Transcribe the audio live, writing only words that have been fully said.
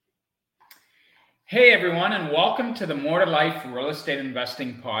Hey everyone, and welcome to the More to Life Real Estate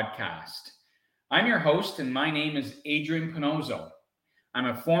Investing Podcast. I'm your host, and my name is Adrian Panozzo. I'm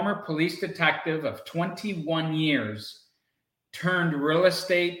a former police detective of 21 years turned real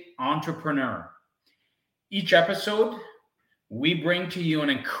estate entrepreneur. Each episode, we bring to you an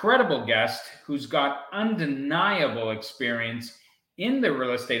incredible guest who's got undeniable experience in the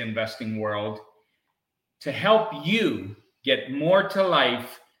real estate investing world to help you get more to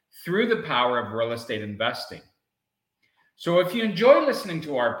life through the power of real estate investing. So if you enjoy listening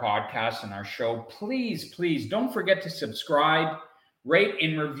to our podcast and our show, please don't forget to subscribe, rate,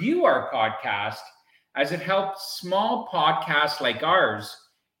 and review our podcast, as it helps small podcasts like ours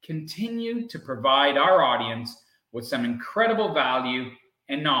continue to provide our audience with some incredible value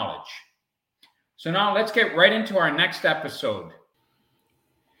and knowledge. So now let's get right into our next episode.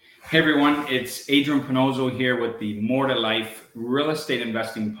 Hey everyone, it's Adrian Panozzo here with the More to Life Real Estate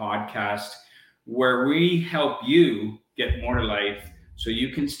Investing Podcast, where we help you get more to life so you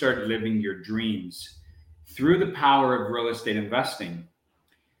can start living your dreams through the power of real estate investing.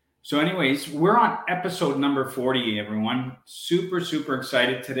 So anyways, we're on episode number 40, everyone. Super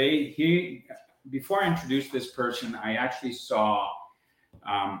excited today. Before I introduce this person, I actually saw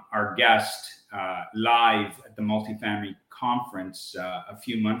our guest live at the multifamily conference a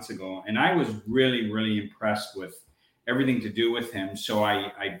few months ago, and I was really impressed with everything to do with him. So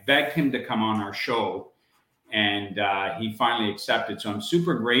I begged him to come on our show, and he finally accepted. So I'm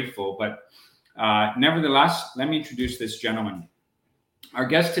super grateful. But nevertheless, let me introduce this gentleman. Our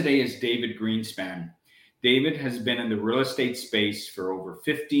guest today is David Greenspan. David has been in the real estate space for over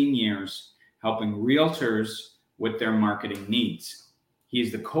 15 years, helping realtors with their marketing needs. He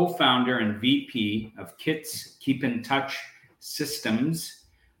is the co-founder and VP of Kits Keep in Touch Systems,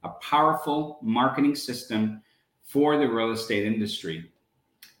 a powerful marketing system for the real estate industry.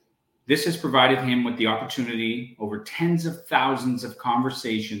 This has provided him with the opportunity over tens of thousands of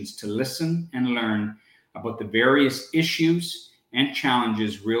conversations to listen and learn about the various issues and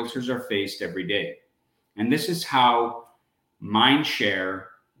challenges realtors are faced every day. And this is how Mindshare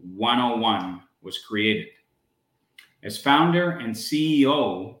 101 was created. As founder and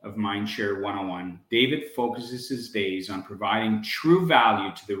CEO of Mindshare 101, David focuses his days on providing true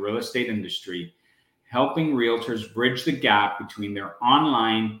value to the real estate industry, helping realtors bridge the gap between their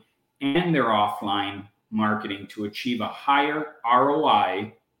online and their offline marketing to achieve a higher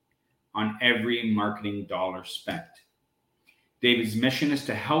ROI on every marketing dollar spent. David's mission is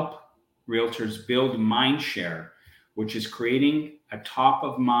to help realtors build Mindshare, which is creating a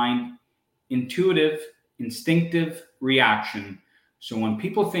top-of-mind, intuitive, instinctive reaction. So when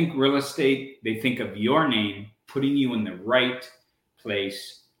people think real estate, they think of your name, putting you in the right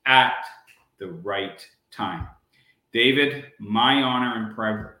place at the right time. David, my honor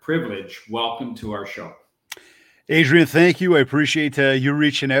and privilege. Welcome to our show. Adrian, thank you. I appreciate you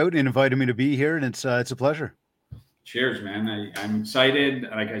reaching out and inviting me to be here, and it's a pleasure. Cheers, man. I'm excited.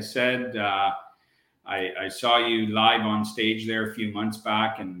 Like I said, I saw you live on stage there a few months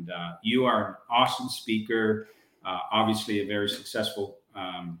back, and you are an awesome speaker, obviously a very successful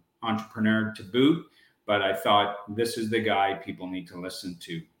entrepreneur to boot, but I thought this is the guy people need to listen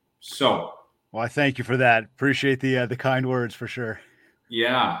to. So, well, I thank you for that. Appreciate the kind words for sure.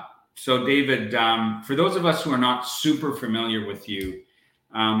 Yeah. So David, for those of us who are not super familiar with you,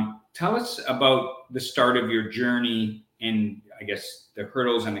 tell us about the start of your journey and I guess the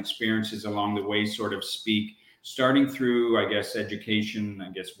hurdles and experiences along the way, sort of speak, starting through, I guess, education,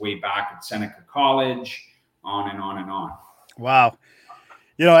 way back at Seneca College, on and on and on. Wow.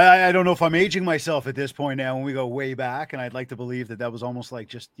 You know, I don't know if I'm aging myself at this point now when we go way back, and I'd like to believe that was almost like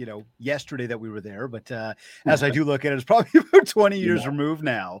just, yesterday that we were there. But as I do look at it, it's probably about 20 years removed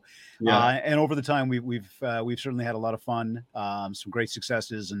now. Yeah. And over the time, we've certainly had a lot of fun, some great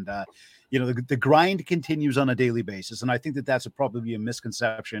successes, and the grind continues on a daily basis. And I think that's probably a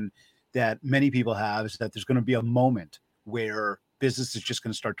misconception that many people have, is that there's going to be a moment where business is just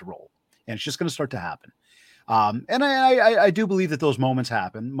going to start to roll, and it's just going to start to happen. And I do believe that those moments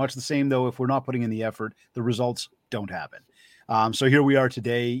happen. Much the same, though, if we're not putting in the effort, the results don't happen. So here we are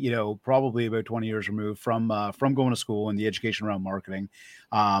today, probably about 20 years removed from going to school and the education around marketing.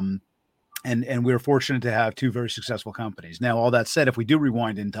 And we're fortunate to have two very successful companies. Now, all that said, if we do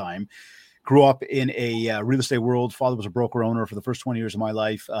rewind in time, grew up in a real estate world. Father was a broker owner for the first 20 years of my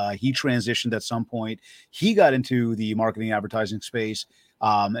life. He transitioned at some point. He got into the marketing advertising space.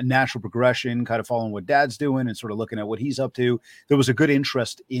 A natural progression, kind of following what dad's doing and sort of looking at what he's up to. There was a good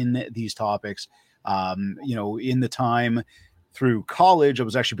interest in these topics. In the time through college, I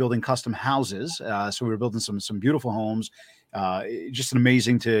was actually building custom houses. So we were building some beautiful homes Just an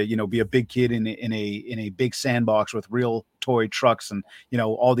amazing to, be a big kid in a big sandbox with real toy trucks and,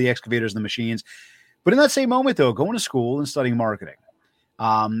 all the excavators and the machines. But in that same moment, though, going to school and studying marketing,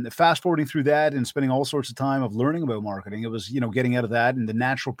 fast forwarding through that and spending all sorts of time of learning about marketing, it was, getting out of that, and the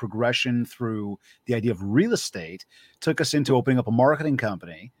natural progression through the idea of real estate took us into opening up a marketing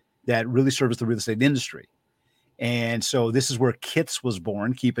company that really serviced the real estate industry. And so this is where KITS was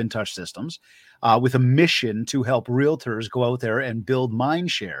born, Keep in Touch Systems, with a mission to help realtors go out there and build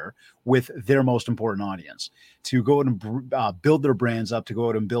mind share with their most important audience, to go out and build their brands up, to go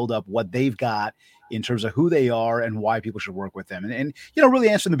out and build up what they've got in terms of who they are and why people should work with them. And really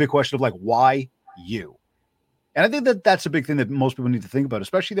answering the big question of like, why you? And I think that that's a big thing that most people need to think about,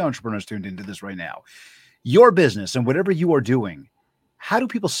 especially the entrepreneurs tuned into this right now. Your business and whatever you are doing, how do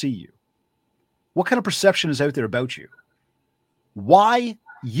people see you? What kind of perception is out there about you? Why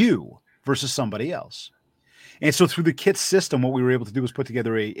you versus somebody else? And so through the KITS system, what we were able to do was put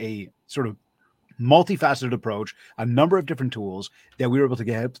together a sort of multifaceted approach, a number of different tools that we were able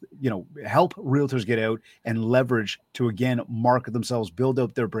to help realtors get out and leverage to, again, market themselves, build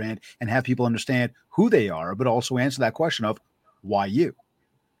out their brand, and have people understand who they are, but also answer that question of why you.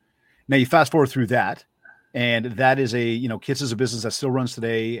 Now you fast forward through that, and that is KITS is a business that still runs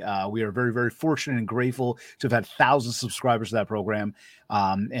today. We are very, very fortunate and grateful to have had thousands of subscribers to that program.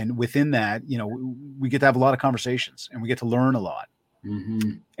 And within that, we get to have a lot of conversations and we get to learn a lot.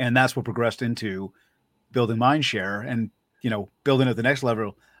 Mm-hmm. And that's what progressed into building Mindshare and, building at the next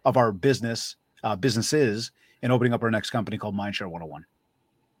level of our businesses and opening up our next company called Mindshare 101.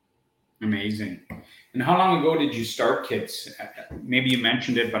 Amazing. And how long ago did you start KITS? Maybe you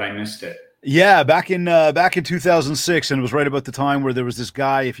mentioned it, but I missed it. Yeah, back in 2006, and it was right about the time where there was this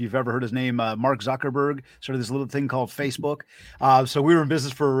guy, if you've ever heard his name, Mark Zuckerberg, sort of this little thing called Facebook. So we were in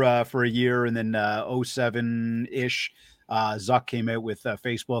business for a year, and then 07-ish, Zuck came out with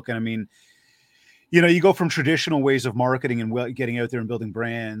Facebook. And I mean, you go from traditional ways of marketing and getting out there and building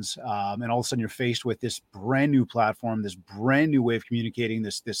brands, and all of a sudden you're faced with this brand new platform, this brand new way of communicating,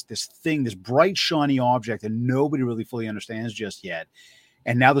 this thing, this bright, shiny object that nobody really fully understands just yet.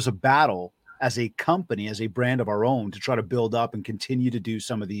 And now there's a battle as a company, as a brand of our own, to try to build up and continue to do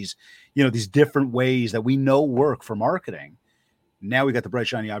some of these, these different ways that we know work for marketing. Now we got the bright,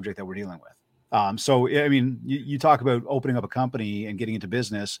 shiny object that we're dealing with. So, I mean, you talk about opening up a company and getting into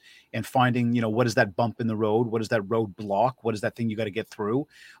business and finding, what is that bump in the road? What is that roadblock? What is that thing you got to get through?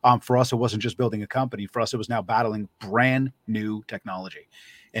 For us, it wasn't just building a company. For us, it was now battling brand new technology.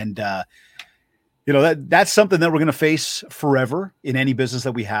 And, that's something that we're going to face forever in any business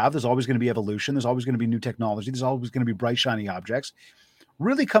that we have. There's always going to be evolution. There's always going to be new technology. There's always going to be bright, shiny objects.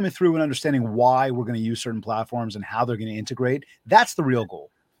 Really coming through and understanding why we're going to use certain platforms and how they're going to integrate. That's the real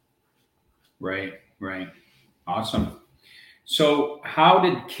goal. Right. Awesome. So how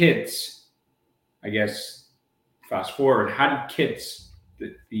did KITS, I guess, fast forward, how did KITS,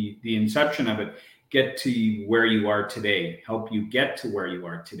 the inception of it, get to where you are today, help you get to where you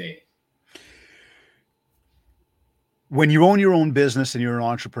are today? When you own your own business and you're an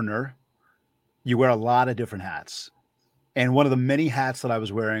entrepreneur, you wear a lot of different hats. And one of the many hats that I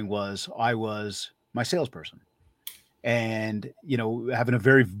was wearing was I was my salesperson. And, having a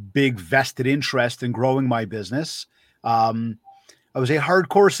very big vested interest in growing my business. I was a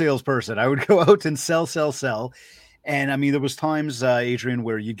hardcore salesperson. I would go out and sell. And I mean, there was times, Adrian,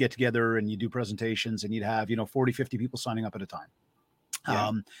 where you'd get together and you do presentations and you'd have, 40, 50 people signing up at a time.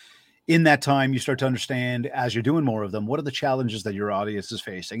 Yeah. In that time, you start to understand, as you're doing more of them, what are the challenges that your audience is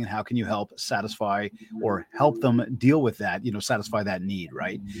facing and how can you help satisfy or help them deal with that, satisfy that need,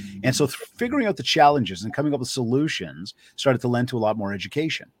 right? And so figuring out the challenges and coming up with solutions started to lend to a lot more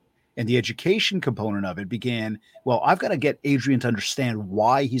education. And the education component of it began, well, I've got to get Adrian to understand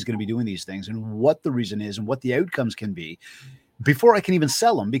why he's going to be doing these things and what the reason is and what the outcomes can be before I can even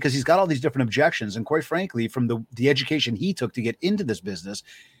sell him, because he's got all these different objections. And quite frankly, from the education he took to get into this business,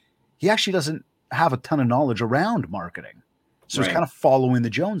 he actually doesn't have a ton of knowledge around marketing. So He's kind of following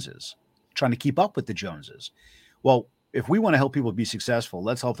the Joneses, trying to keep up with the Joneses. Well, if we want to help people be successful,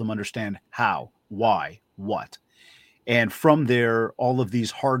 let's help them understand how, why, what. And from there, all of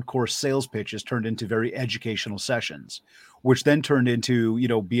these hardcore sales pitches turned into very educational sessions, which then turned into,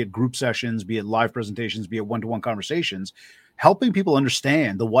 be it group sessions, be it live presentations, be it one-to-one conversations, helping people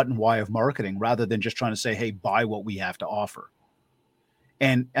understand the what and why of marketing rather than just trying to say, hey, buy what we have to offer.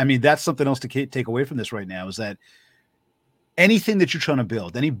 And I mean, that's something else to take away from this right now, is that anything that you're trying to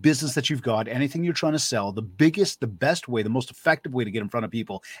build, any business that you've got, anything you're trying to sell, the best way, the most effective way to get in front of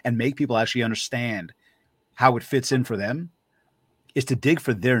people and make people actually understand how it fits in for them is to dig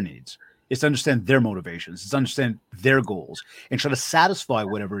for their needs. It's to understand their motivations. It's to understand their goals and try to satisfy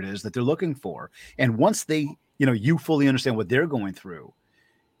whatever it is that they're looking for. And once they, you fully understand what they're going through,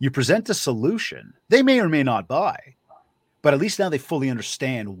 you present a solution. They may or may not buy, but at least now they fully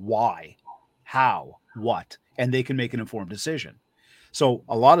understand why, how, what, and they can make an informed decision. So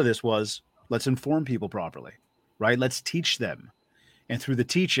a lot of this was, let's inform people properly, right? Let's teach them. And through the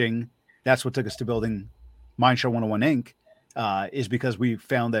teaching, that's what took us to building Mindshare 101 Inc. Is because we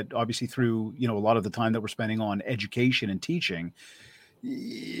found that obviously through, a lot of the time that we're spending on education and teaching,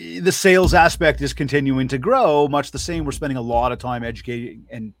 the sales aspect is continuing to grow, much the same. We're spending a lot of time educating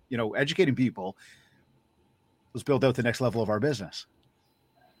and, educating people. Let's build out the next level of our business.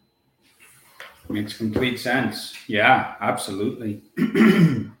 Makes complete sense. Yeah, absolutely.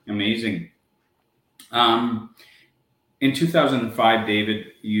 Amazing. In 2005, David,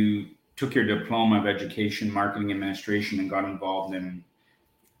 you took your diploma of education, marketing administration, and got involved in,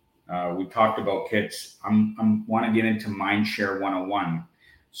 we talked about kids. I want to get into Mindshare 101.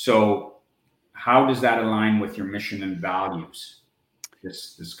 So how does that align with your mission and values,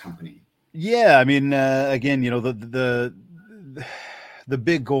 this company? Yeah. I mean, again, the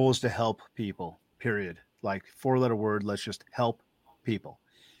big goal is to help people, period. Like 4-letter word, let's just help people.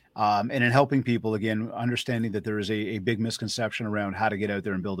 And in helping people, again, understanding that there is a big misconception around how to get out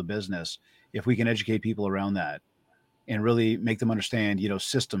there and build a business. If we can educate people around that and really make them understand,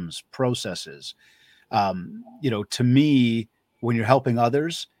 systems, processes, to me, when you're helping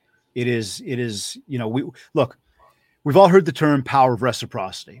others, it is, we've all heard the term power of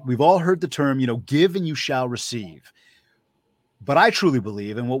reciprocity. We've all heard the term, give and you shall receive. But I truly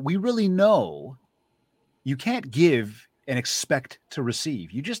believe, and what we really know, you can't give and expect to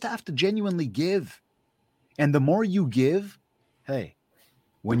receive. You just have to genuinely give. And the more you give, hey,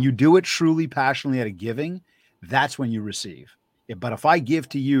 when you do it truly, passionately out of giving, that's when you receive. But if I give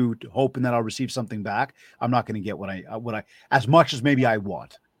to you hoping that I'll receive something back, I'm not going to get what I as much as maybe I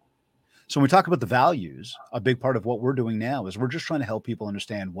want. So when we talk about the values, a big part of what we're doing now is we're just trying to help people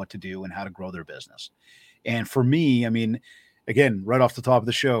understand what to do and how to grow their business. And for me, I mean, again, right off the top of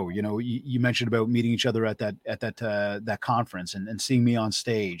the show, you mentioned about meeting each other at that conference and seeing me on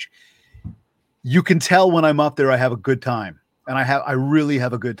stage. You can tell when I'm up there, I have a good time, and I really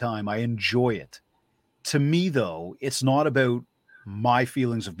have a good time. I enjoy it. To me, though, it's not about my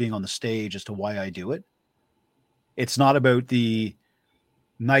feelings of being on the stage as to why I do it. It's not about the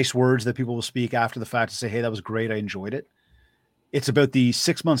nice words that people will speak after the fact to say, hey, that was great. I enjoyed it. It's about the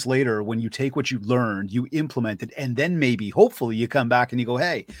 6 months later when you take what you learned, you implement it, and then maybe, hopefully, you come back and you go,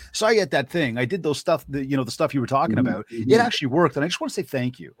 hey, so I get that thing. I did those stuff, the stuff you were talking about. It actually worked. And I just want to say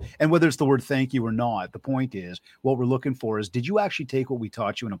thank you. And whether it's the word thank you or not, the point is, what we're looking for is, did you actually take what we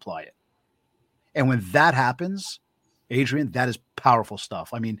taught you and apply it? And when that happens, Adrian, that is powerful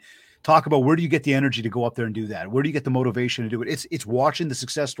stuff. I mean, talk about where do you get the energy to go up there and do that? Where do you get the motivation to do it? It's watching the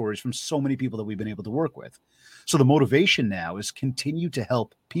success stories from so many people that we've been able to work with. So the motivation now is continue to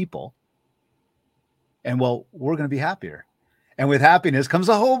help people. And well, we're going to be happier. And with happiness comes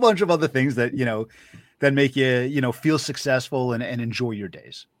a whole bunch of other things that, that make you, feel successful and enjoy your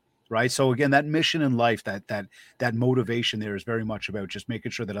days. Right. So again, that mission in life, that motivation there is very much about just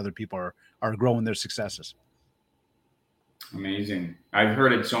making sure that other people are growing their successes. Amazing. I've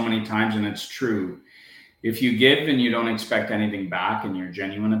heard it so many times, and it's true. If you give and you don't expect anything back and you're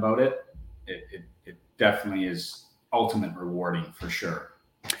genuine about it, it definitely is ultimate rewarding for sure.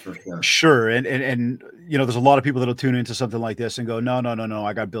 For sure. Sure. And there's a lot of people that'll tune into something like this and go, no,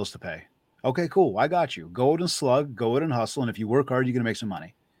 I got bills to pay. Okay, cool. I got you. Go out and slug, go out and hustle. And if you work hard, you're going to make some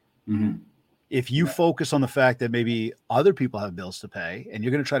money. Mm-hmm. If you focus on the fact that maybe other people have bills to pay and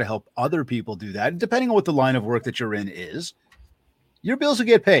you're going to try to help other people do that, depending on what the line of work that you're in is, your bills will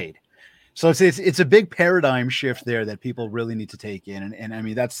get paid. So it's a big paradigm shift there that people really need to take in. And I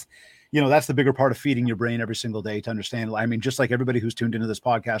mean, that's the bigger part of feeding your brain every single day to understand. I mean, just like everybody who's tuned into this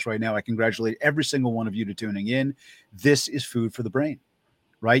podcast right now, I congratulate every single one of you to tuning in. This is food for the brain.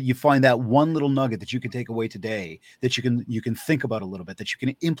 Right? You find that one little nugget that you can take away today, that you can think about a little bit, that you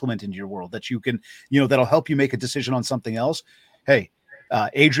can implement into your world, that you can, that'll help you make a decision on something else. Hey,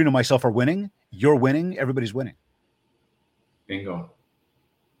 Adrian and myself are winning. You're winning. Everybody's winning. Bingo.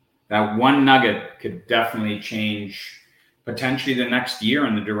 That one nugget could definitely change potentially the next year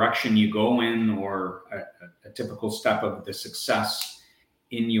in the direction you go in, or a typical step of the success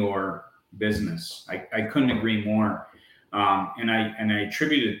in your business. I couldn't agree more. And I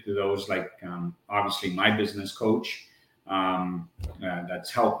attribute it to those, like, obviously my business coach,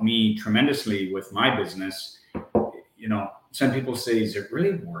 that's helped me tremendously with my business. Some people say, is it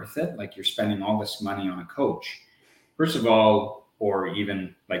really worth it? Like, you're spending all this money on a coach. First of all, or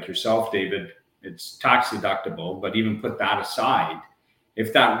even like yourself, David, it's tax deductible, but even put that aside,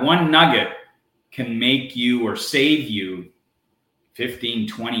 if that one nugget can make you or save you $15,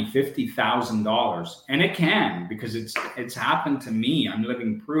 $20, $50,000, and it can, because it's happened to me. I'm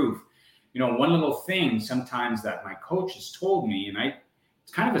living proof. One little thing sometimes that my coach has told me, and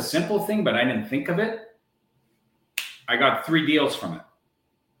it's kind of a simple thing, but I didn't think of it. I got 3 deals from it.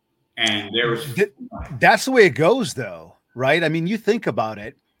 And that's the way it goes, though, right? I mean, you think about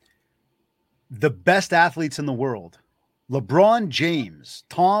it. The best athletes in the world, LeBron James,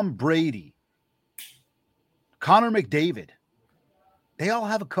 Tom Brady, Connor McDavid, they all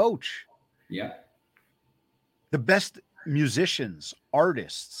have a coach. Yeah. The best musicians,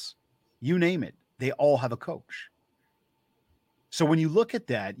 artists, you name it, they all have a coach. So when you look at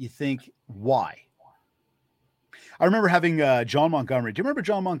that, you think, why? I remember having John Montgomery. Do you remember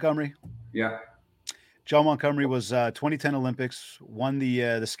John Montgomery? Yeah. John Montgomery was 2010 Olympics, won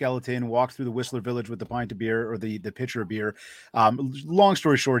the skeleton, walked through the Whistler Village with the pint of beer, or the pitcher of beer. Long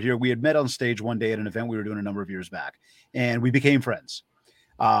story short here, we had met on stage one day at an event we were doing a number of years back, and we became friends.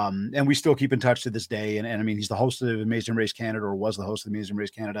 And we still keep in touch to this day. And I mean, he's the host of Amazing Race Canada, or was the host of Amazing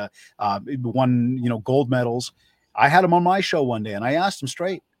Race Canada, won, gold medals. I had him on my show one day and I asked him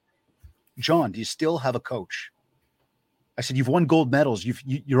straight, John, do you still have a coach? I said, you've won gold medals.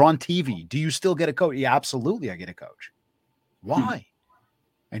 You're on TV. Do you still get a coach? Yeah, absolutely. I get a coach. Why?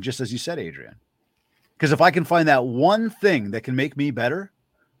 And just as you said, Adrian, because if I can find that one thing that can make me better,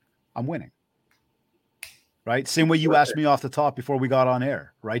 I'm winning. Right? Same way you asked me off the top before we got on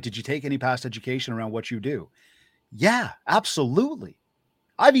air, right? Did you take any past education around what you do? Yeah, absolutely.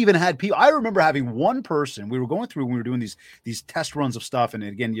 I've even had people, I remember having one person, we were going through when we were doing these test runs of stuff. And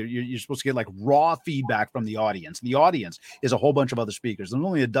again, you're supposed to get like raw feedback from the audience. And the audience is a whole bunch of other speakers. There's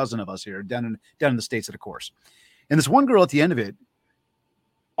only a dozen of us here down in the States at a course. And this one girl at the end of it,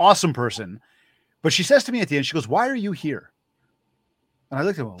 awesome person, but she says to me at the end, she goes, why are you here? And I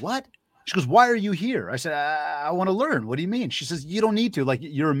looked at her, what? She goes, why are you here? I said, I want to learn. What do you mean? She says, you don't need to. Like,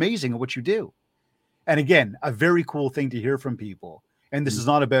 you're amazing at what you do. And again, a very cool thing to hear from people. And this is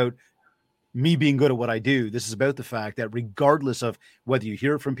not about me being good at what I do. This is about the fact that regardless of whether you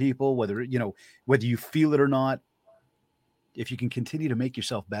hear it from people, whether you feel it or not, if you can continue to make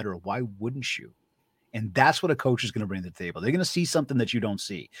yourself better, why wouldn't you? And that's what a coach is going to bring to the table. They're going to see something that you don't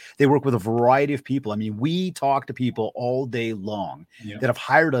see. They work with a variety of people. I mean, we talk to people all day long that have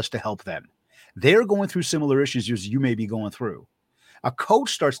hired us to help them. They're going through similar issues as you may be going through. A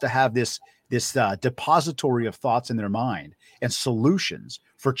coach starts to have this depository of thoughts in their mind and solutions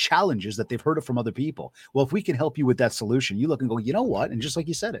for challenges that they've heard of from other people. Well, if we can help you with that solution, you look and go, you know what? And just like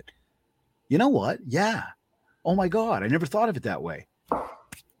you said it, you know what? Yeah. Oh my God. I never thought of it that way.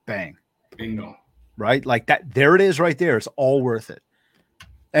 Bang. Bingo. Right? Like that. There it is right there. It's all worth it.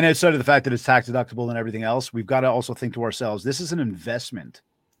 And outside of the fact that it's tax deductible and everything else, we've got to also think to ourselves, this is an investment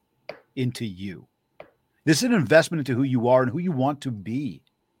into you. This is an investment into who you are and who you want to be.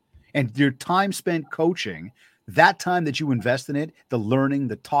 And your time spent coaching, that time that you invest in it, the learning,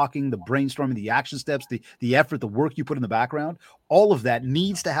 the talking, the brainstorming, the action steps, the effort, the work you put in the background, all of that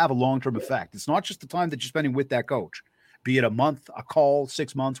needs to have a long-term effect. It's not just the time that you're spending with that coach, be it a month, a call,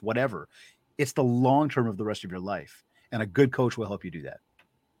 6 months, whatever. It's the long-term of the rest of your life. And a good coach will help you do that.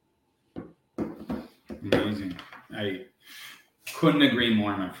 Amazing. I couldn't agree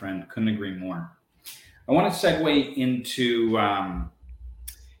more, my friend. Couldn't agree more. I want to segue into,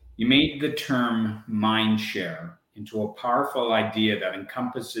 you made the term mind share into a powerful idea that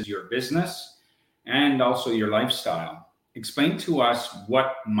encompasses your business and also your lifestyle. Explain to us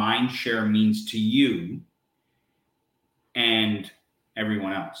what mind share means to you and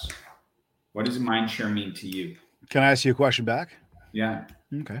everyone else. What does mind share mean to you? Can I ask you a question back? Yeah.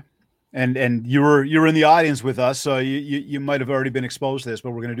 Okay. And you were in the audience with us, so you might have already been exposed to this,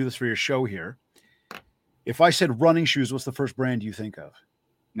 but we're going to do this for your show here. If I said running shoes, what's the first brand you think of?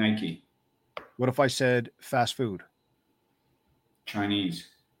 Nike. What if I said fast food? Chinese.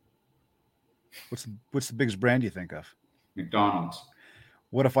 What's the biggest brand you think of? McDonald's.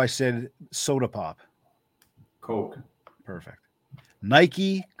 What if I said soda pop? Coke. Perfect.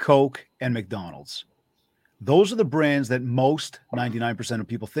 Nike, Coke, and McDonald's. Those are the brands that most 99% of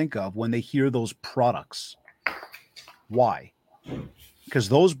people think of when they hear those products. Why? Because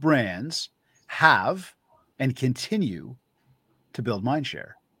those brands have and continue to build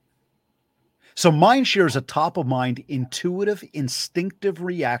mindshare. So mindshare is a top of mind, intuitive, instinctive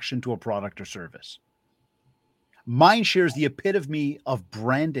reaction to a product or service. Mindshare is the epitome of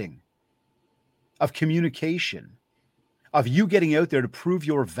branding, of communication, of you getting out there to prove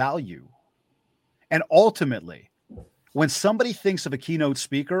your value. And ultimately, When somebody thinks of a keynote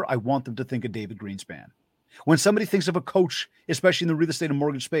speaker, I want them to think of David Greenspan. When somebody thinks of a coach, especially in the real estate and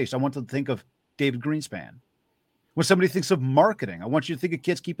mortgage space, I want them to think of David Greenspan. When somebody thinks of marketing, I want you to think of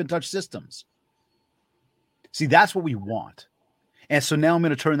Kids Keep in Touch Systems. See, that's what we want. And so now I'm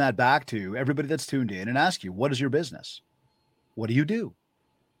going to turn that back to everybody that's tuned in and ask you, what is your business? What do you do?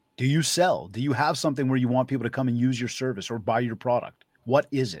 Do you sell? Do you have something where you want people to come and use your service or buy your product? What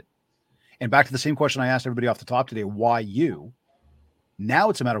is it? And back to the same question I asked everybody off the top today, why you? Now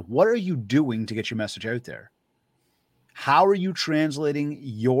it's a matter of what are you doing to get your message out there? How are you translating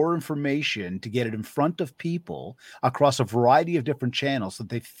your information to get it in front of people across a variety of different channels so that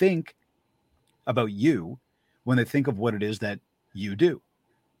they think about you when they think of what it is that you do?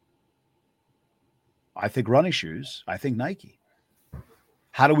 I think running shoes. I think Nike.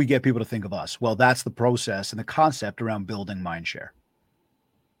 How do we get people to think of us? Well, that's the process and the concept around building mindshare.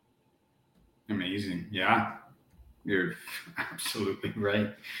 Amazing. Yeah, you're absolutely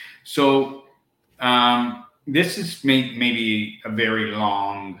right. So this is maybe a very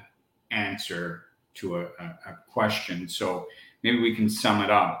long answer to a question. So maybe we can sum it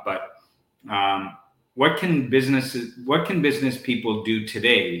up. But what can business people do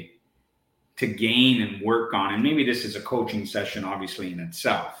today to gain and work on? And maybe this is a coaching session, obviously, in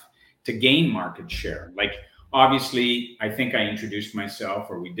itself, to gain market share. Like, obviously, I think I introduced myself,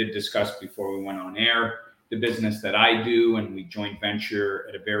 or we did discuss before we went on air, the business that I do, and we joint venture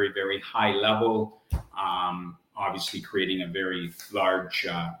at a very, very high level, obviously creating a very large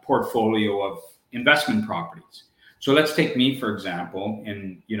portfolio of investment properties. So let's take me, for example,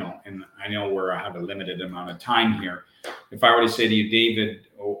 and I know where I have a limited amount of time here. If I were to say to you, David,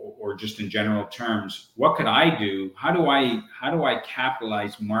 or just in general terms, what could I do? How do I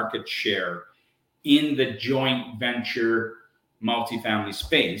capitalize market share in the joint venture multifamily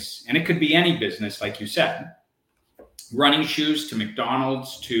space? And it could be any business, like you said, running shoes to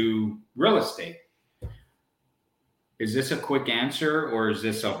McDonald's to real estate. Is this a quick answer, or is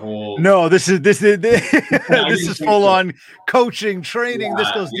this a whole? No, this is full on coaching, training.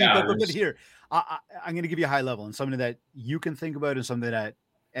 This goes deep. But here, I'm going to give you a high level and something that you can think about and something that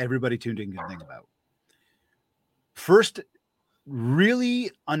everybody tuned in can think about. First,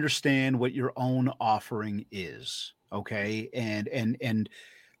 really understand what your own offering is. Okay. And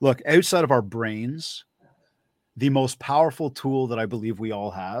look, outside of our brains, the most powerful tool that I believe we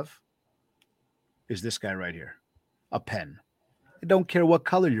all have is this guy right here. A pen. I don't care what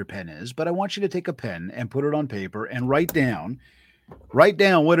color your pen is, but I want you to take a pen and put it on paper and write down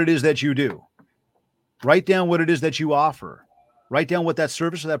what it is that you do. Write down what it is that you offer. Write down what that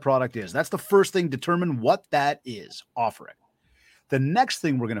service or that product is. That's the first thing. Determine what that is. Offer it. The next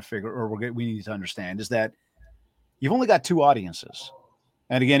thing we're going to figure, or we need to understand, is that you've only got two audiences.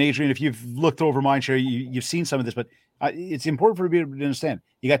 And again, Adrian, if you've looked over Mindshare, you've seen some of this, but it's important for you to understand.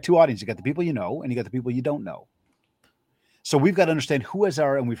 You got two audiences. You got the people you know, and you got the people you don't know. So we've got to understand who is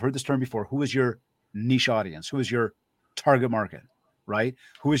and we've heard this term before, who is your niche audience? Who is your target market, right?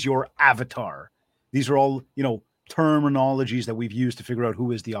 Who is your avatar? These are all, terminologies that we've used to figure out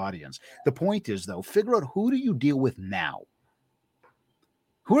who is the audience. The point is, though, figure out who do you deal with now?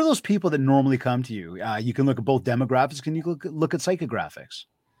 Who are those people that normally come to you? You can look at both demographics and you can look at psychographics.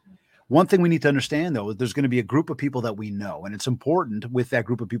 One thing we need to understand, though, is there's going to be a group of people that we know, and it's important with that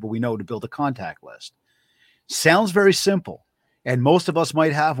group of people we know to build a contact list. Sounds very simple, and most of us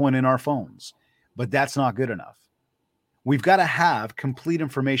might have one in our phones, but that's not good enough. We've got to have complete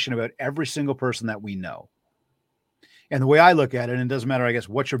information about every single person that we know. And the way I look at it, and it doesn't matter, I guess,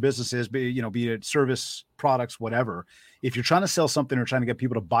 what your business is, be it service, products, whatever. If you're trying to sell something or trying to get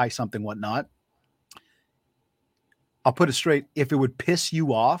people to buy something, whatnot, I'll put it straight. If it would piss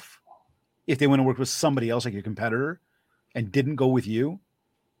you off, if they went and worked with somebody else, like your competitor, and didn't go with you,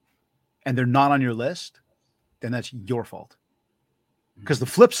 and they're not on your list, then that's your fault. Because the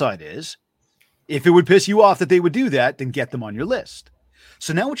flip side is, if it would piss you off that they would do that, then get them on your list.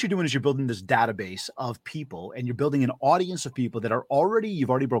 So now what you're doing is you're building this database of people, and you're building an audience of people that you've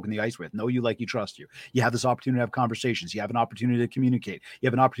already broken the ice with. Know you, like you, trust you. You have this opportunity to have conversations. You have an opportunity to communicate. You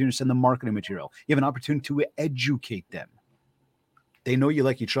have an opportunity to send them marketing material. You have an opportunity to educate them. They know you,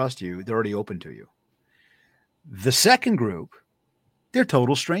 like you, trust you. They're already open to you. The second group, they're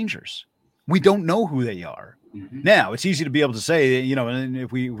total strangers. We don't know who they are. Mm-hmm. Now, it's easy to be able to say, and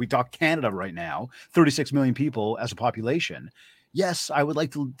if we talk Canada right now, 36 million people as a population. Yes, I would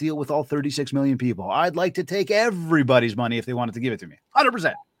like to deal with all 36 million people. I'd like to take everybody's money if they wanted to give it to me.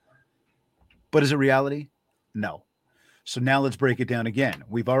 100%. But is it reality? No. So now let's break it down again.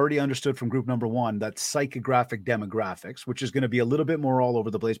 We've already understood from group number 1 that psychographic demographics, which is going to be a little bit more all over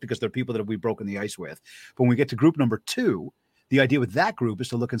the place because they're people that we've broken the ice with. But when we get to group number 2, the idea with that group is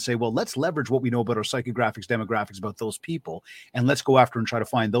to look and say, well, let's leverage what we know about our psychographics, demographics about those people, and let's go after and try to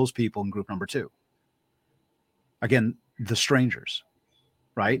find those people in group number 2. Again, the strangers,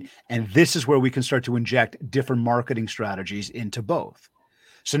 right? And this is where we can start to inject different marketing strategies into both.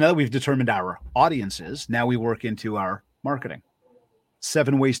 So now that we've determined our audiences, now we work into our marketing.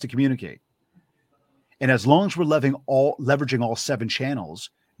 7 ways to communicate. And as long as we're leveraging all 7 channels,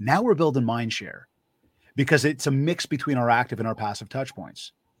 now we're building mind share because it's a mix between our active and our passive touch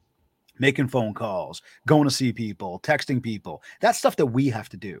points. Making phone calls, going to see people, texting people, that's stuff that we have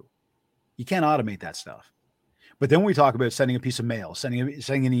to do. You can't automate that stuff. But then when we talk about sending a piece of mail, sending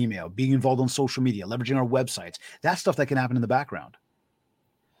an email, being involved on social media, leveraging our websites, that's stuff that can happen in the background.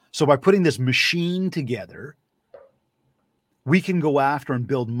 So by putting this machine together, we can go after and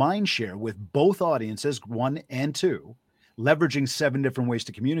build mind share with both audiences, 1 and 2, leveraging 7 different ways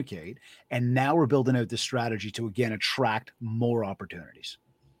to communicate. And now we're building out this strategy to, again, attract more opportunities.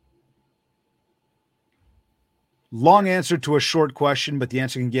 Long answer to a short question, but the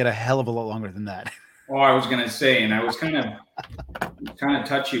answer can get a hell of a lot longer than that. Oh, I was going to say, and I was kind of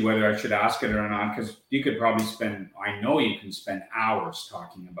touchy whether I should ask it or not, because you could probably I know you can spend hours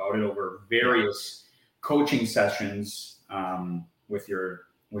talking about it over various coaching sessions with your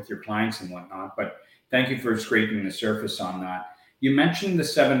clients and whatnot. But thank you for scraping the surface on that. You mentioned the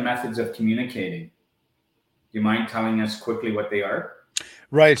 7 methods of communicating. Do you mind telling us quickly what they are?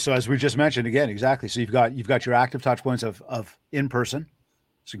 Right. So as we just mentioned, again, exactly. So you've got your active touch points of in person.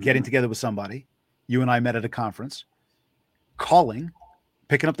 So getting together with somebody. You and I met at a conference, calling,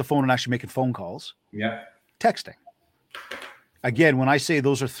 picking up the phone and actually making phone calls. Yeah. Texting. Again, when I say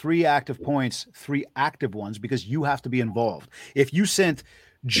those are 3 active points, 3 active ones, because you have to be involved. If you sent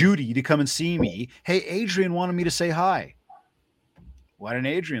Judy to come and see me, hey, Adrian wanted me to say hi. Why didn't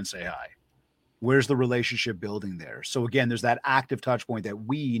Adrian say hi? Where's the relationship building there? So again, there's that active touch point that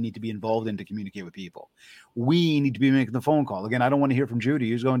we need to be involved in to communicate with people. We need to be making the phone call. Again, I don't want to hear from Judy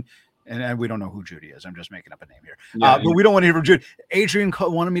who's going, and we don't know who Judy is. I'm just making up a name here. But we don't want to hear from Judy. Adrian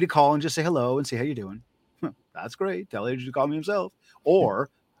wanted me to call and just say hello and see how you're doing. That's great. Tell Adrian to call me himself. Or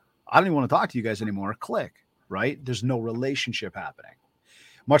I don't even want to talk to you guys anymore. Click, right? There's no relationship happening.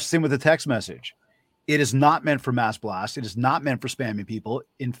 Much the same with a text message. It is not meant for mass blast. It is not meant for spamming people.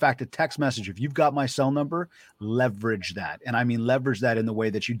 In fact, a text message, if you've got my cell number, leverage that. And I mean, leverage that in the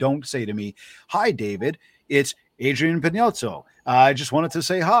way that you don't say to me, hi, David, it's Adrian Pignozzo. I just wanted to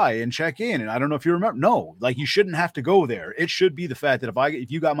say hi and check in. And I don't know if you remember. No, like you shouldn't have to go there. It should be the fact that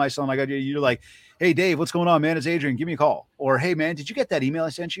if you got my son, I got you, you're like, hey, Dave, what's going on, man? It's Adrian. Give me a call. Or, hey, man, did you get that email I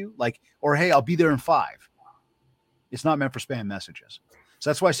sent you? Or, hey, I'll be there in 5. It's not meant for spam messages. So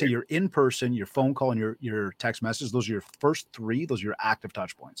that's why I say your in person, your phone call, and your text message. Those are your first 3. Those are your active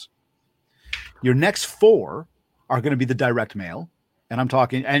touch points. Your next 4 are going to be the direct mail. And I'm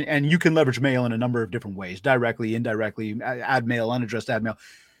talking, and you can leverage mail in a number of different ways, directly, indirectly, ad mail, unaddressed ad mail.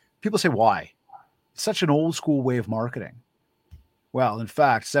 People say, why? It's such an old school way of marketing. Well, in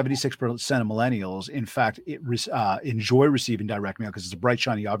fact, 76% of millennials, in fact, enjoy receiving direct mail because it's a bright,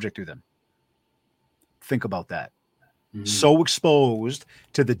 shiny object to them. Think about that. Mm-hmm. So exposed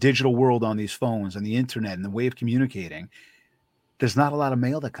to the digital world on these phones and the internet and the way of communicating, there's not a lot of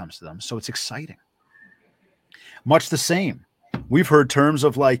mail that comes to them. So it's exciting. Much the same. We've heard terms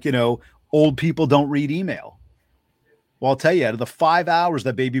of old people don't read email. Well, I'll tell you, out of the 5 hours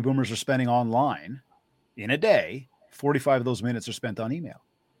that baby boomers are spending online in a day, 45 of those minutes are spent on email.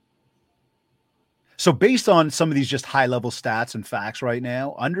 So based on some of these just high-level stats and facts right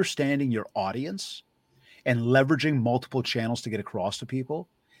now, understanding your audience and leveraging multiple channels to get across to people,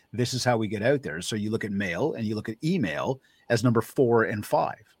 this is how we get out there. So you look at mail and you look at email as number 4 and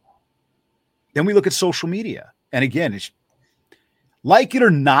 5. Then we look at social media. And again, it's like it or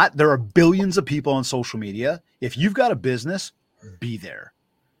not, there are billions of people on social media. If you've got a business, be there.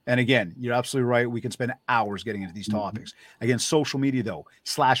 And again, you're absolutely right. We can spend hours getting into these topics. Again, social media, though,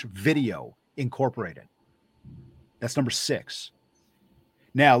 /video incorporated. That's number 6.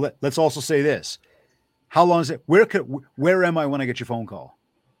 Now, let's also say this. How long is it? Where am I when I get your phone call?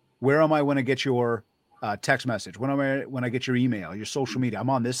 Where am I when I get your text message? When I get your email, your social media? I'm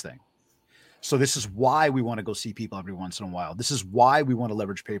on this thing. So this is why we want to go see people every once in a while. This is why we want to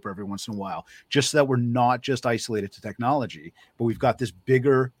leverage paper every once in a while, just so that we're not just isolated to technology, but we've got this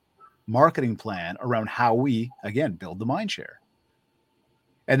bigger marketing plan around how we, again, build the mind share.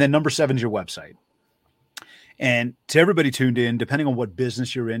 And then number 7 is your website. And to everybody tuned in, depending on what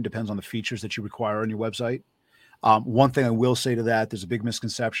business you're in, depends on the features that you require on your website. One thing I will say to that, there's a big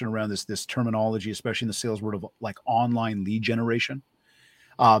misconception around this terminology, especially in the sales world of like online lead generation.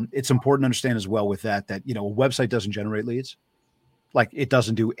 It's important to understand as well with that, a website doesn't generate leads. Like it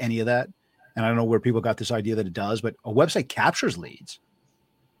doesn't do any of that. And I don't know where people got this idea that it does, but a website captures leads.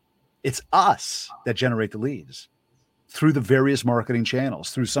 It's us that generate the leads through the various marketing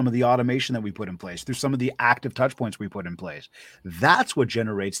channels, through some of the automation that we put in place, through some of the active touch points we put in place. That's what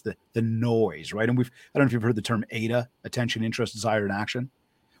generates the noise, right? And I don't know if you've heard the term AIDA, attention, interest, desire, and action.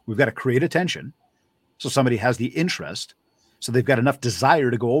 We've got to create attention. So somebody has the interest. So they've got enough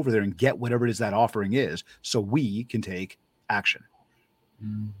desire to go over there and get whatever it is that offering is. So we can take action.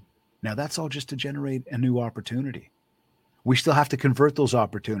 Now that's all just to generate a new opportunity. We still have to convert those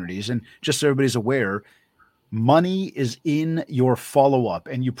opportunities. And just so everybody's aware, money is in your follow-up.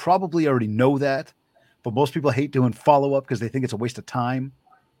 And you probably already know that, but most people hate doing follow-up because they think it's a waste of time.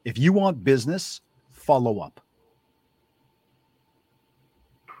 If you want business, follow up.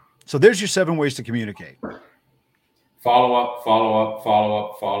 So there's your 7 ways to communicate. Follow up, follow up, follow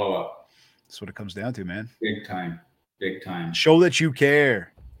up, follow up. That's what it comes down to, man. Big time. Big time. Show that you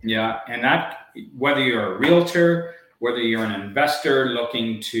care. Yeah. And that, whether you're a realtor, whether you're an investor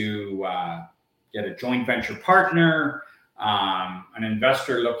looking to get a joint venture partner, an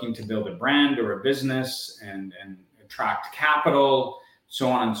investor looking to build a brand or a business and attract capital, so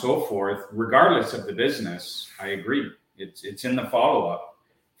on and so forth, regardless of the business, I agree. It's in the follow-up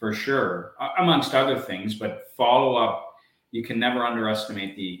for sure, amongst other things, but follow-up, you can never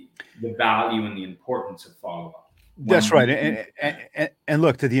underestimate the value and the importance of follow-up. That's right. And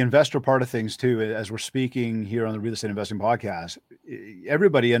look, to the investor part of things too, as we're speaking here on the Real Estate Investing Podcast,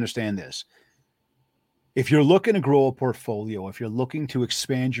 everybody understand this. If you're looking to grow a portfolio, if you're looking to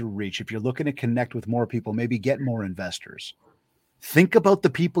expand your reach, if you're looking to connect with more people, maybe get more investors, think about the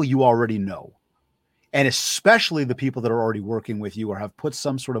people you already know. And especially the people that are already working with you or have put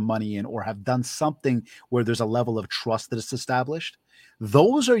some sort of money in or have done something where there's a level of trust that is established.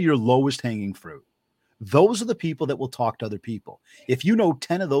 Those are your lowest hanging fruit. Those are the people that will talk to other people. If you know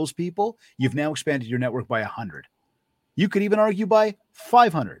 10 of those people, you've now expanded your network by 100. You could even argue by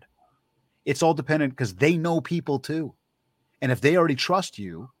 500. It's all dependent because they know people too. And if they already trust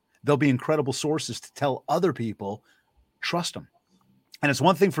you, they'll be incredible sources to tell other people, trust them. And it's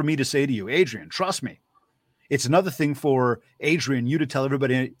one thing for me to say to you, Adrian, trust me. It's another thing for Adrian, you to tell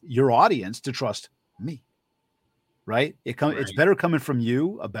everybody, your audience, to trust me, right? It's better coming from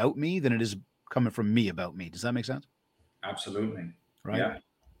you about me than it is coming from me about me. Does that make sense? Absolutely. Right?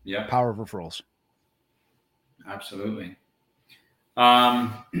 Yeah. Power of referrals. Absolutely.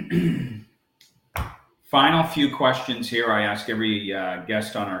 Final few questions here. I ask every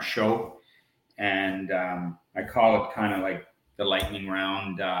guest on our show, and I call it kind of like the lightning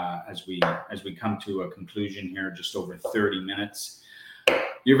round as we come to a conclusion here, just over 30 minutes.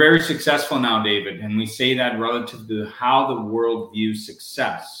 You're very successful now, David, and we say that relative to how the world views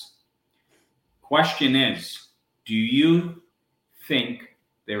success. Question is, do you think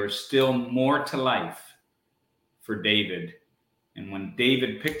there is still more to life for David? And when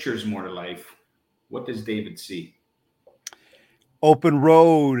David pictures more to life, what does David see? Open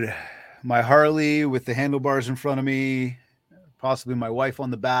road, my Harley with the handlebars in front of me, possibly my wife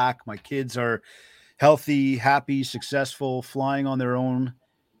on the back. My kids are healthy, happy, successful, flying on their own.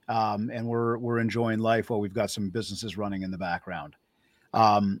 And we're enjoying life while we've got some businesses running in the background.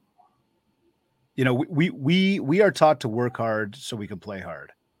 We are taught to work hard so we can play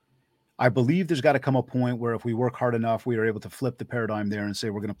hard. I believe there's got to come a point where if we work hard enough, we are able to flip the paradigm there and say,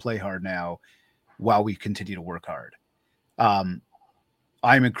 we're going to play hard now while we continue to work hard. I'm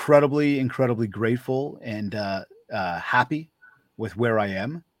incredibly, incredibly grateful and happy with where I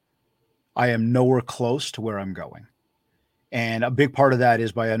am. I am nowhere close to where I'm going. And a big part of that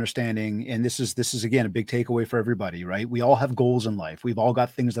is by understanding, and this is again, a big takeaway for everybody, right? We all have goals in life. We've all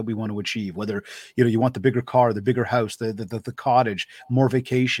got things that we want to achieve, whether, you want the bigger car, the bigger house, the cottage, more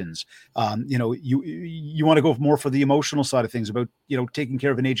vacations. You want to go more for the emotional side of things about, taking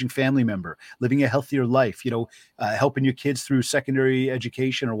care of an aging family member, living a healthier life, helping your kids through secondary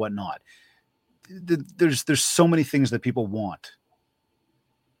education or whatnot. There's so many things that people want.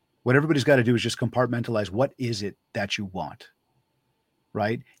 What everybody's got to do is just compartmentalize. What is it that you want,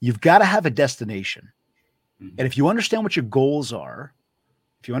 right? You've got to have a destination. Mm-hmm. And if you understand what your goals are,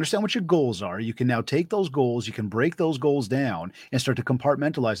 you can now take those goals, you can break those goals down and start to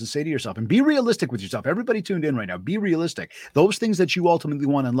compartmentalize and say to yourself, and be realistic with yourself. Everybody tuned in right now, be realistic. Those things that you ultimately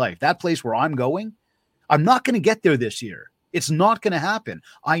want in life, that place where I'm going, I'm not going to get there this year. It's not going to happen.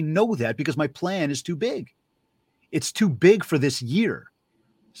 I know that because my plan is too big. It's too big for this year.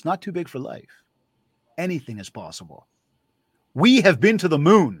 It's not too big for life. anything is possible. We have been to the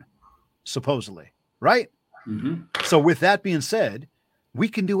moon, supposedly, right? Mm-hmm. So with that being said, we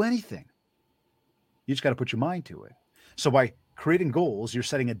can do anything. You just got to put your mind to it. So by creating goals, you're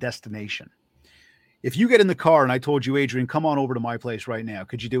setting a destination. If you get in the car and I told you, Adrian, come on over to my place right now,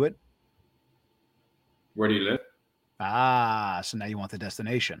 could you do it? Where do you live? So now you want the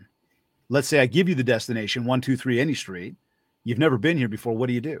destination. Let's say I give you the destination, 123 any street. You've never been here before. What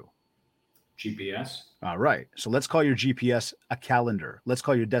do? GPS. All right. So let's call your GPS a calendar. Let's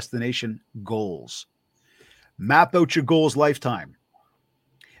call your destination goals. Map out your goals lifetime.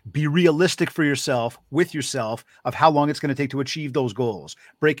 Be realistic for yourself, with yourself, of how long it's going to take to achieve those goals.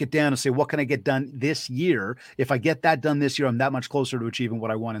 Break it down and say, what can I get done this year? If I get that done this year, I'm that much closer to achieving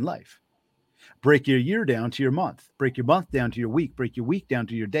what I want in life. Break your year down to your month. Break your month down to your week. Break your week down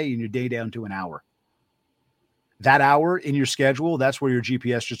to your day, and your day down to an hour. That hour in your schedule, that's where your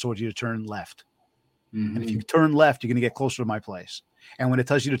GPS just told you to turn left. Mm-hmm. And if you turn left, you're going to get closer to my place. And when it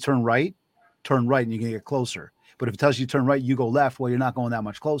tells you to turn right, and you're going to get closer. But if it tells you to turn right, you go left, well, you're not going that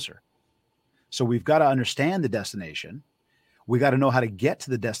much closer. So we've got to understand the destination. We got to know how to get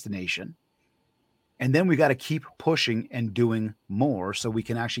to the destination. And then we got to keep pushing and doing more so we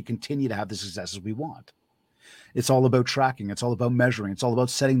can actually continue to have the successes we want. It's all about tracking. It's all about measuring. It's all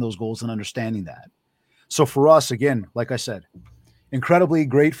about setting those goals and understanding that. So for us, again, like I said, incredibly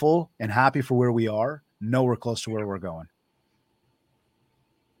grateful and happy for where we are. Nowhere close to where we're going.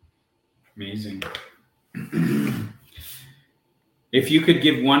 Amazing. If you could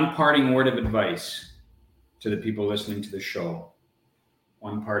give one parting word of advice to the people listening to the show,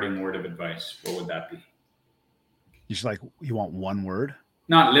 one parting word of advice, what would that be? You want one word?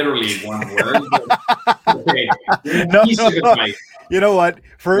 Not literally one word. Okay. No. You know what?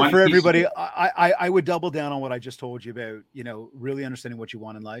 For everybody, I would double down on what I just told you about, really understanding what you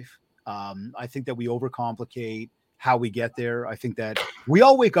want in life. I think that we overcomplicate how we get there. I think that we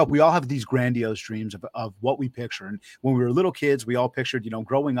all wake up, we all have these grandiose dreams of what we picture. And when we were little kids, we all pictured,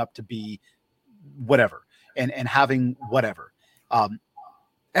 growing up to be whatever and having whatever.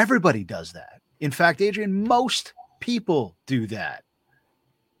 Everybody does that. In fact, Adrian, most people do that.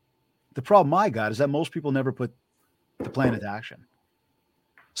 The problem I got is that most people never put the plan into action.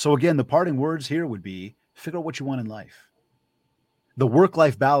 So again, the parting words here would be figure out what you want in life. The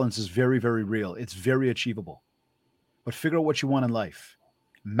work-life balance is very, very real. It's very achievable. But figure out what you want in life.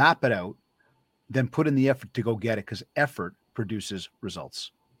 Map it out, then put in the effort to go get it, because effort produces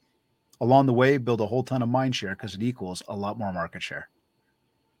results. Along the way, build a whole ton of mind share because it equals a lot more market share.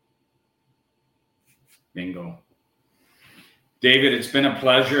 Bingo. David, it's been a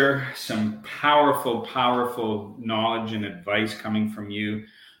pleasure. Some powerful, powerful knowledge and advice coming from you.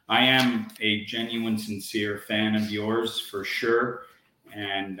 I am a genuine, sincere fan of yours for sure.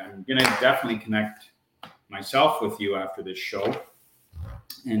 And I'm going to definitely connect myself with you after this show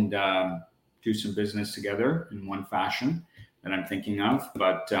and do some business together in one fashion that I'm thinking of.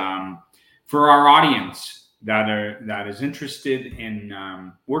 But for our audience that is interested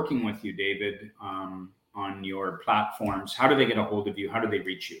in working with you, David, on your platforms, how do they get a hold of you? How do they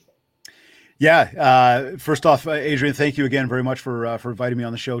reach you? Yeah. First off, Adrian, thank you again very much for inviting me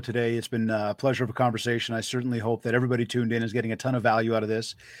on the show today. It's been a pleasure of a conversation. I certainly hope that everybody tuned in is getting a ton of value out of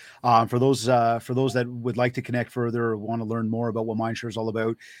this. For those that would like to connect further or want to learn more about what Mindshare is all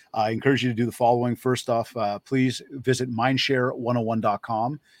about, I encourage you to do the following. First off, please visit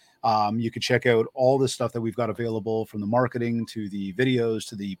mindshare101.com. You can check out all the stuff that we've got available, from the marketing to the videos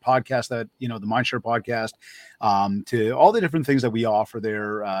to the podcast that, the Mindshare podcast, to all the different things that we offer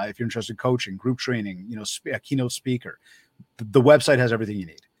there. If you're interested in coaching, group training, a keynote speaker, the website has everything you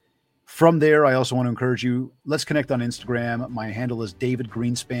need. From there, I also want to encourage you, let's connect on Instagram. My handle is David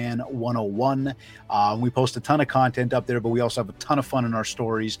Greenspan 101. We post a ton of content up there, but we also have a ton of fun in our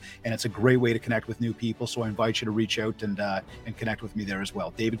stories, and it's a great way to connect with new people. So I invite you to reach out and connect with me there as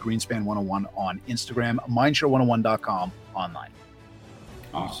well. David Greenspan 101 on Instagram, mindshare101.com online.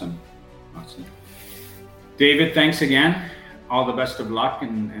 Awesome. David, thanks again. All the best of luck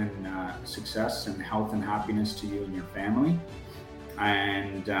and success and health and happiness to you and your family.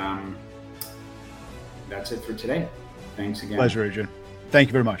 And that's it for today. Thanks again. Pleasure, Adrian. Thank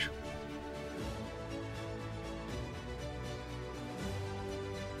you very much.